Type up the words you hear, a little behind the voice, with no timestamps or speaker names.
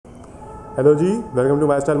Hello ji, welcome to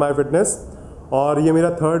my style my fitness. और ये मेरा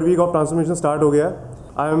 3rd week of transformation start हो गया है।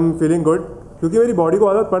 आई एम फीलिंग गुड क्योंकि मेरी बॉडी को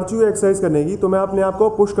आदत पड़ चुकी है एक्सरसाइज करने की, तो मैं अपने आप को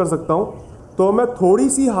पुश कर सकता हूँ। तो मैं थोड़ी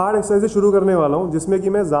सी हार्ड एक्सरसाइज शुरू करने वाला हूँ जिसमें कि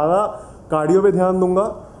मैं ज़्यादा कार्डियो पे ध्यान दूंगा।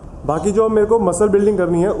 बाकी जो मेरे को मसल बिल्डिंग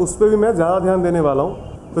करनी है उस पर भी मैं ज़्यादा ध्यान देने वाला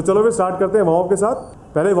हूँ। तो चलो फिर स्टार्ट करते हैं वार्म अप के साथ।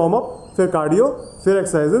 पहले वार्म अप, फिर कार्डियो, फिर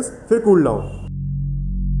एक्सरसाइजेस, फिर cool down.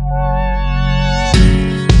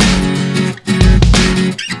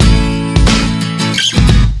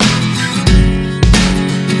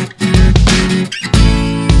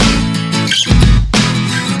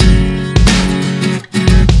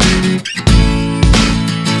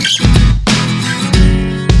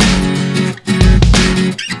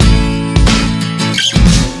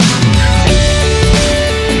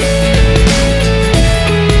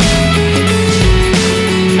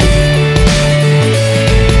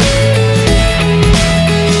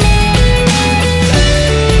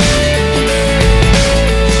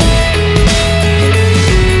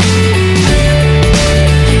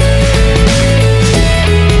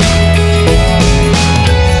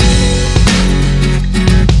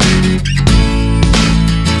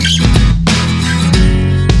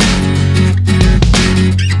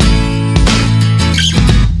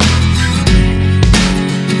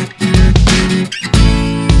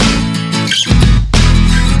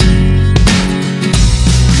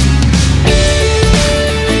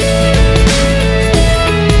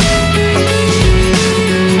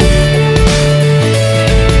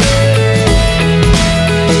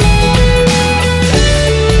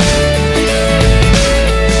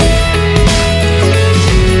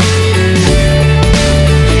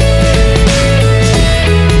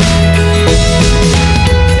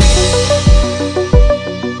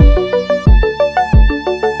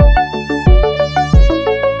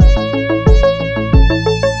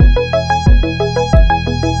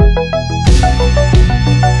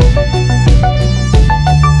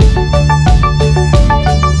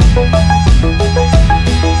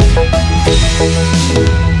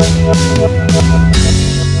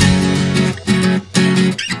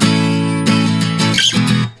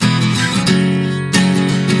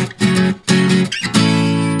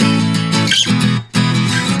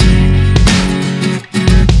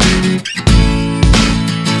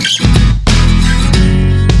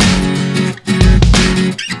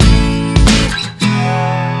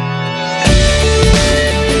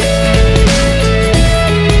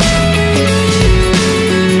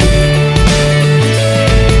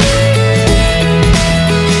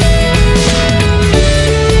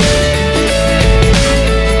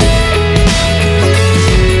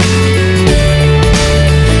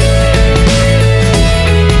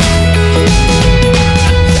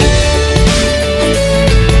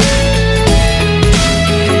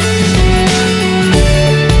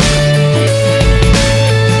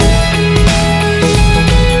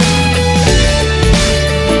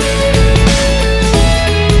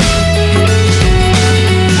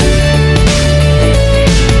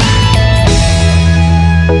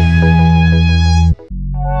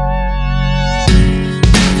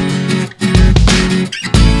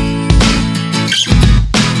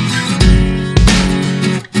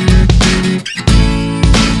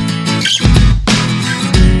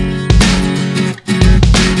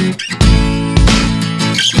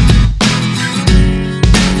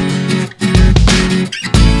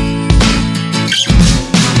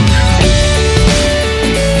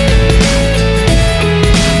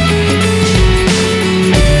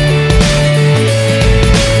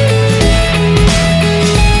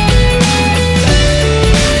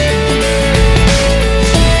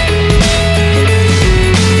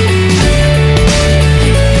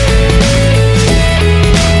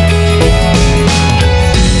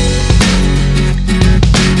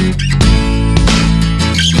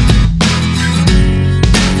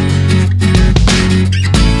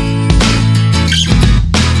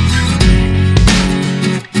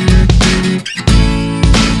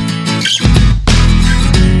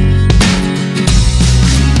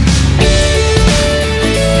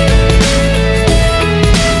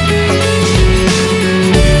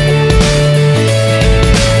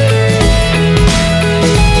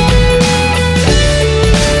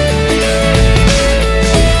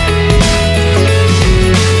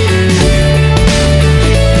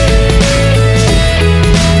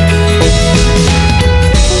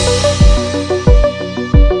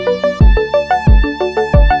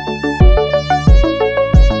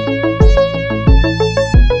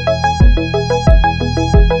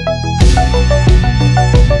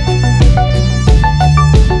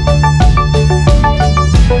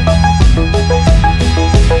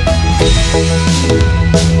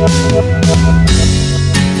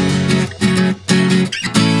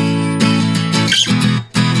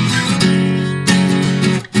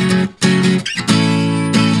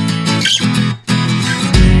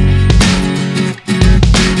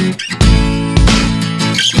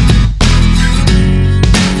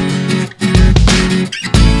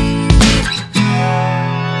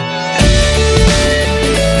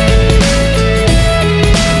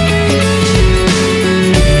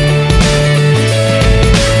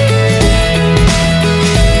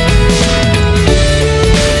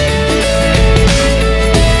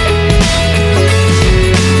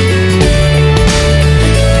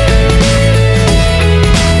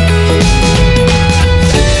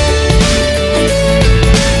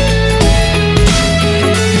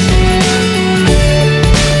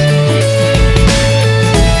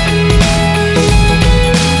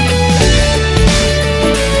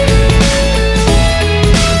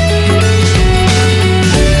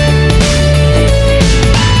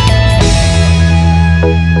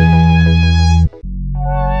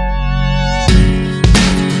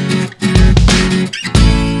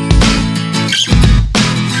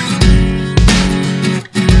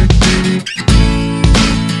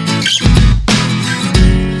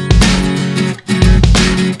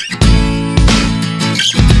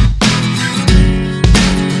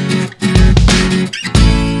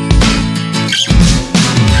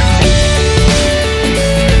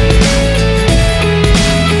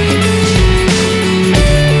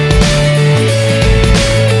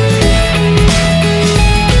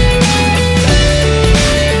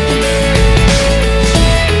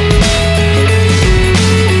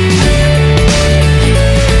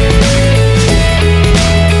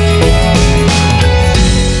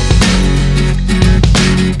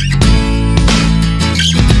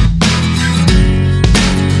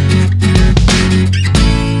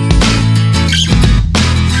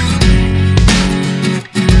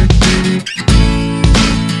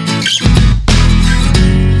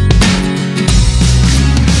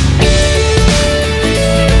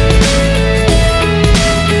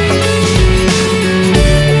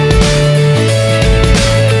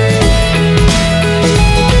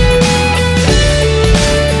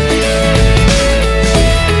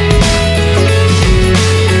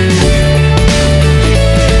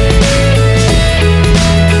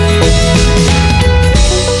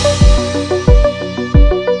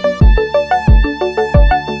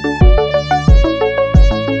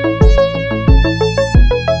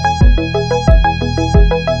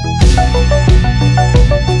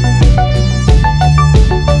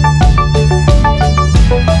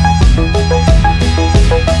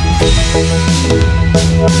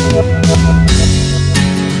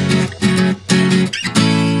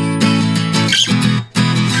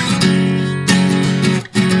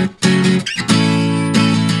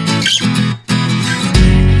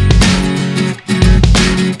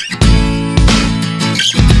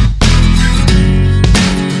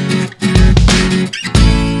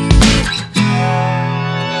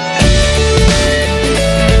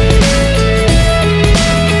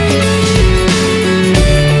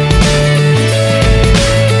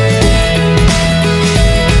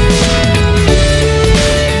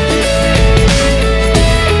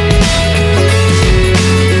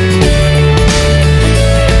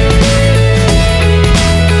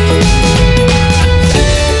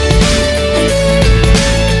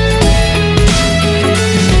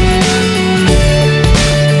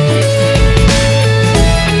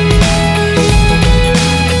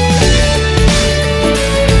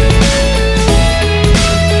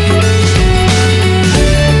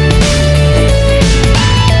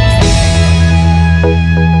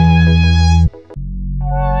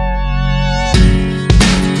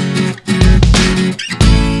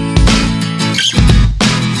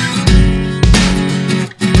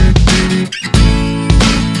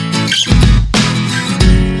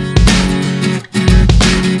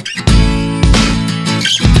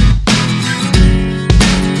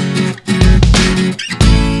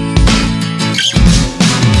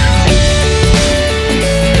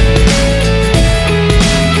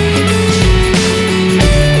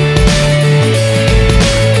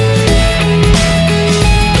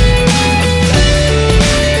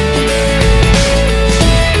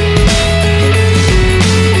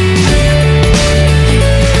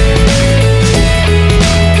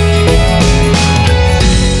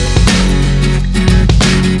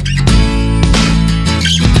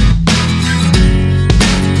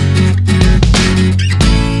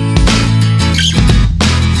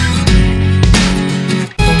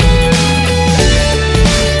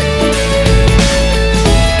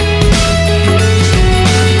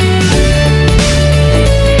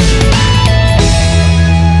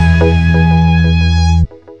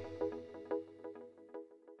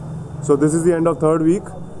 So this is the end of third week.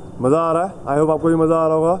 मज़ा आ रहा है, आई होप आपको भी मज़ा आ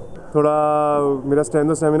रहा होगा। थोड़ा मेरा स्ट्रेंथ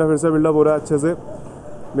और स्टेमिना फिर से बिल्डअप हो रहा है अच्छे से,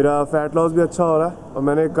 मेरा फ़ैट लॉस भी अच्छा हो रहा है। और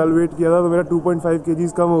मैंने कल वेट किया था तो मेरा 2.5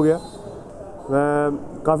 kgs कम हो गया।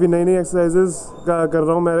 मैं काफ़ी नई नई एक्सरसाइजेज कर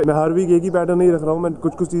रहा हूँ। मैं हर वीक एक ही पैटर्न नहीं रख रहा हूँ, मैं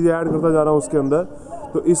कुछ कुछ चीज़ें ऐड करता जा रहा हूँ उसके अंदर।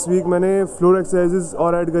 तो इस वीक मैंने फ्लोर एक्सरसाइजेज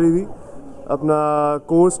और ऐड करी थी, अपना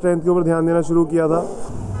कोर स्ट्रेंथ के ऊपर ध्यान देना शुरू किया था।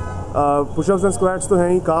 पुशअप्स एंड स्क्वाट्स तो हैं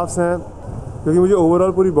ही, काफ्स हैं, क्योंकि मुझे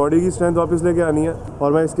ओवरऑल पूरी बॉडी की स्ट्रेंथ वापस लेके आनी है।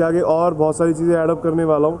 और मैं इसके आगे और बहुत सारी चीज़ें ऐडअप करने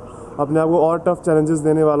वाला हूँ, अपने आप को और टफ चैलेंजेस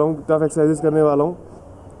देने वाला हूँ, टफ एक्सरसाइजेस करने वाला हूँ।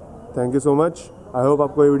 Thank you so much. I hope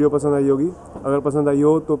आपको ये वीडियो पसंद आई होगी। अगर पसंद आई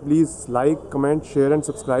हो तो please like, comment, share and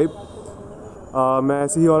subscribe. मैं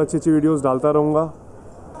ऐसी ही और अच्छी अच्छी वीडियोस डालता रहूँगा।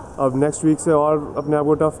 अब नेक्स्ट वीक से और अपने आप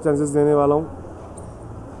को टफ चांसेस देने वाला हूँ,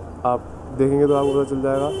 आप देखेंगे तो आपको पता चल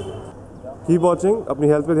जाएगा। कीप वॉचिंग, अपनी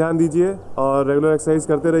हेल्थ पे ध्यान दीजिए और रेगुलर एक्सरसाइज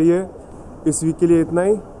करते रहिए। इस वीक के लिए इतना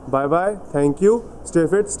ही। Bye bye, thank you, stay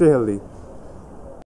fit, stay healthy.